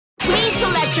Please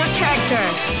select your character.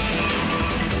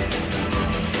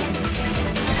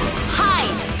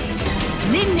 Hyde.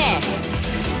 Linne.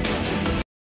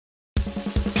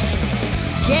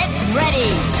 Get ready.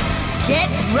 Get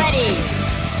ready.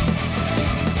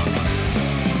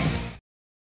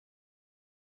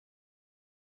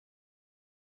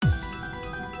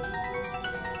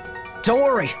 Don't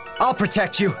worry, I'll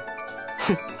protect you.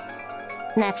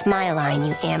 That's my line,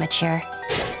 you amateur.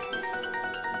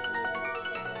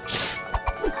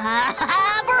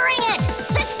 Bring it!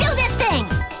 Let's do this thing!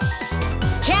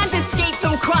 Can't escape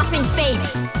from crossing fate.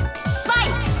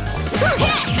 Fight!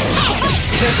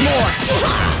 There's more!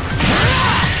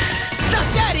 It's not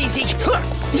that easy! One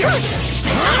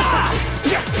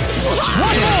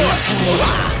more!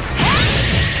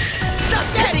 It's not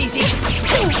that easy!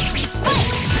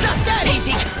 Fight! It's not that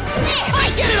easy!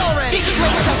 Fight! Get it already! This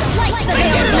blade shall slice the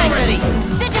Get it already!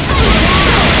 The divine!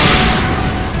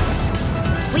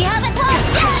 We haven't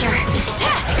lost Dasher!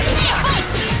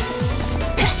 Fight!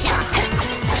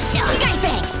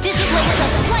 Skyfang! This blade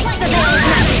shall slice the very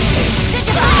night! The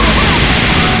divine!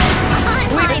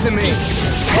 Leave it to me!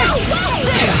 No way!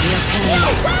 No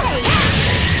way!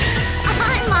 On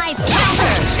my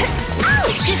powers!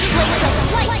 Ouch! This blade shall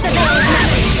slice the very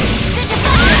night! The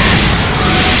divine!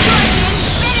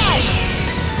 Finish!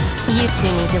 You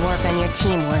two need to work on your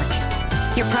teamwork.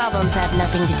 Your problems have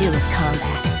nothing to do with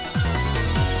combat.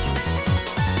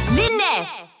 Linne!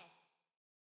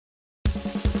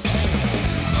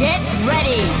 Get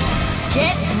ready!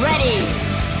 Get ready!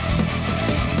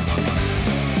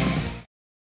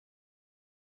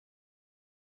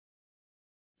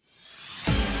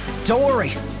 Don't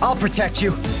worry, I'll protect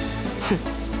you.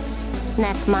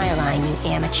 That's my line, you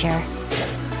amateur.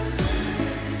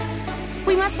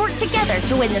 We must work together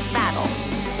to win this battle.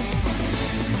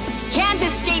 Can't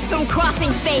escape from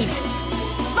crossing fate.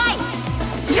 Fight!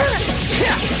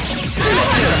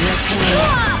 Sinister!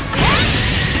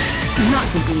 Not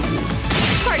so easy.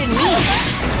 Pardon me.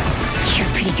 You're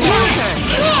pretty good.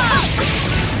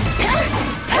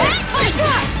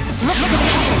 Look to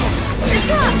the heavens.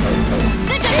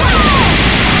 The divine!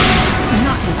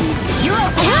 Not so easy. You're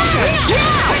okay.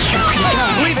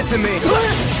 Leave it to me!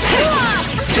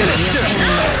 Sinister!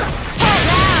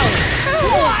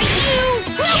 Why you?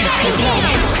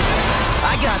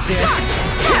 I got this!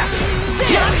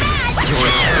 Not bad! Your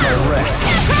eternal rest!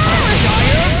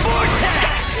 Giant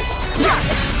Vortex!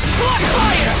 Slug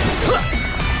Fire!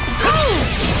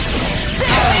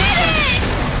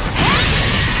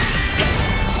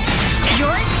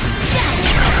 You're done.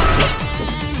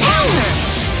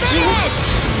 Finish!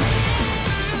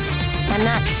 I'm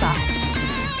not soft.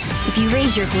 If you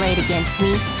raise your blade against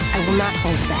me, I will not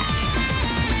hold back.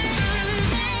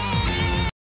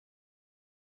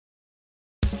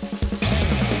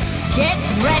 Get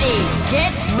ready!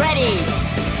 Get ready!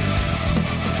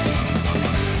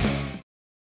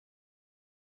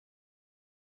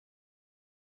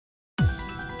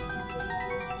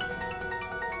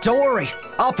 Don't worry,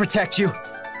 I'll protect you.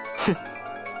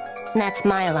 That's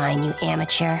my line, you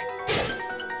amateur.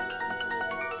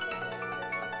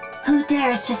 Who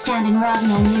dares to stand in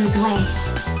Ragnar's way?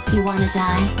 You wanna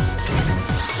die?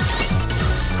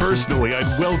 Personally,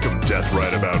 I'd welcome death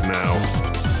right about now.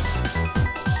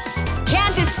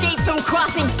 Can't escape from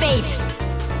crossing fate.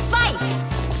 Fight!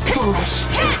 Foolish.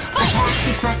 Attack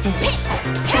deflected.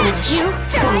 Foolish. You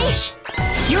die! Foolish.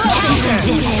 You're This over!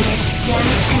 is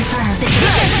damage confirmed. The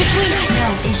difference between us! No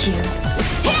issues.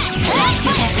 Shock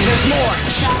detected. There's more!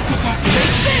 Shock detected.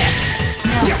 This!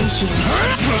 No issues.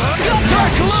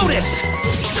 Dark Lotus!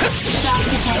 Shock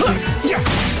detected.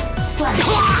 Slash.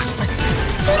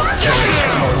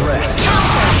 Eternal rest!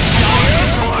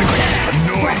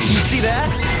 Annoying! You see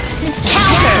that? System.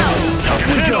 I'll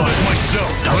analyze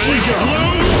myself!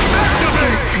 BLAZBLUE,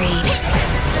 activate!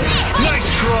 Nice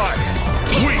try!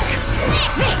 Weak!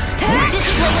 This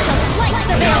blade shall slice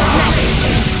the veil of night!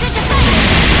 The divine!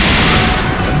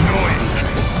 Annoying!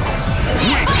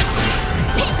 Weak!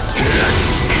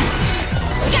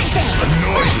 Skyfang!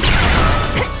 Annoying!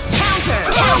 Counter!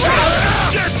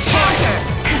 Dead spot!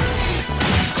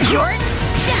 You're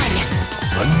done!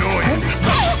 Annoying!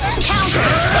 Counter!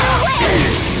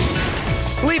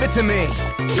 Leave it to me!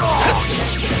 No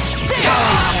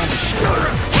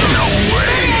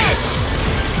way!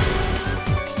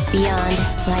 Beyond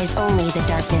lies only the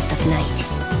darkness of night.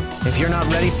 If you're not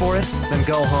ready for it, then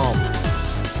go home.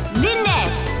 Linne!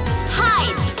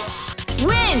 Hyde!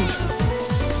 Win!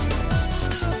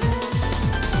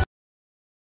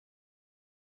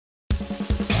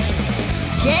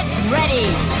 Get ready!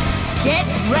 Get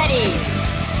ready!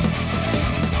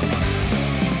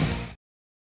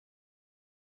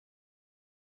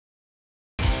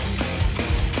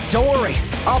 Don't worry,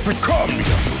 I'll Come here.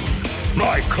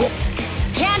 My cloak.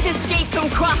 Can't escape from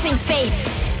crossing fate.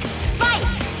 Fight!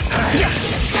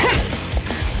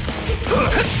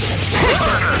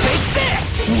 Take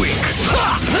this! Weak.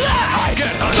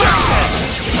 Get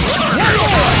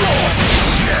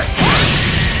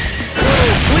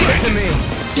Leave it to me!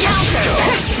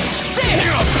 Through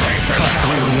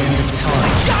Through the end of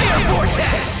time. Giant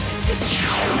vortex!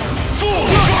 Fool!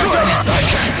 I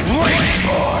can't wait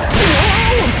more!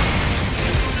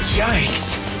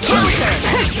 Yikes!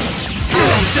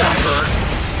 Sinister!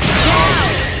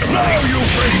 Now you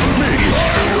face me!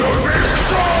 I will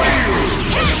destroy you!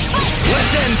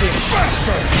 Let's end this!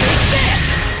 Faster! Take this!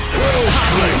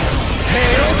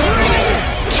 Hail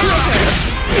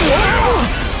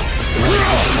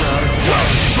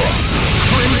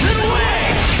Crimson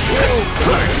Wedge!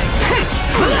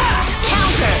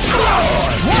 Counter!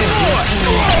 One more!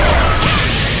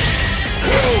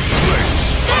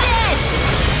 Finish!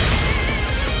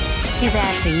 Too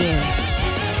bad for you,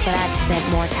 but I've spent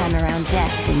more time around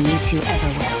death than you two ever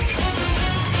will.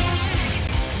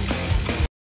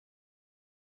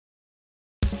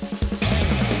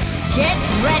 Get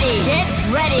ready! Get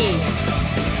ready!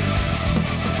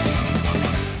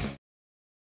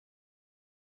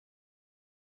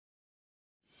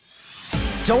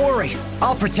 Don't worry,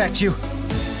 I'll protect you.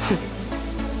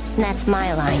 That's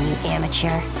my line, you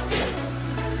amateur.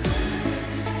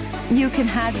 You can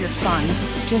have your fun.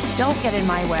 Just don't get in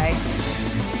my way.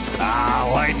 Ah,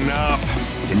 lighten up.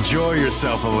 Enjoy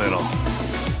yourself a little.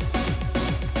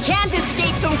 Can't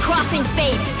escape from crossing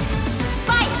fate.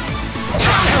 Fight!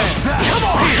 Come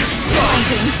on!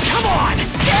 Come on!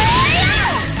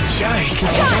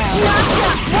 Yikes! Knocked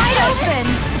up, wide open!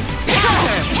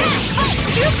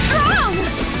 You're strong!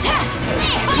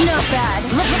 Not bad.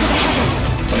 Look to the heavens!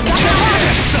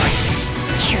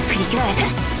 You're pretty good.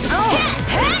 Oh!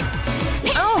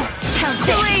 How's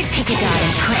this? Take a god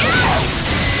and pray.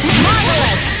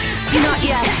 Marvelous! Not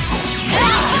yet.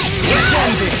 Let's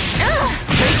end this!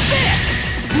 Take this!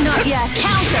 Not yet.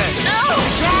 Counter!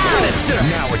 Sinister!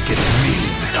 Now it gets me.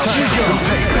 Time for some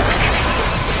payback!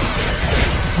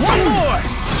 One more!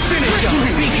 Finish up!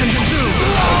 Be consumed!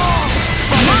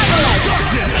 Marvelous!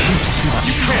 Keep smart.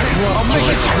 You can't run. I'll make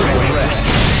it through the rest.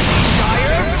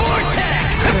 Giant vortex!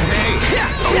 Hey!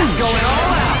 Going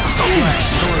all out! Flash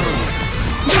through!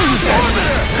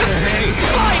 Orbiter! Hey!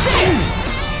 Fight!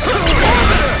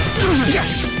 Orbiter!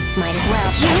 Might as well.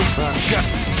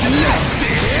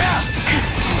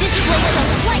 This blade shall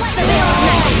slice the veil of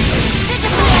night!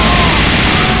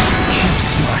 Keep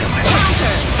smiling.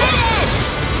 Counter! Finish!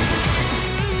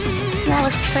 That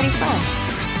was pretty fun.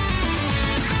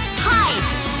 Hyde!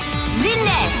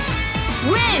 Linne!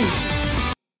 Win!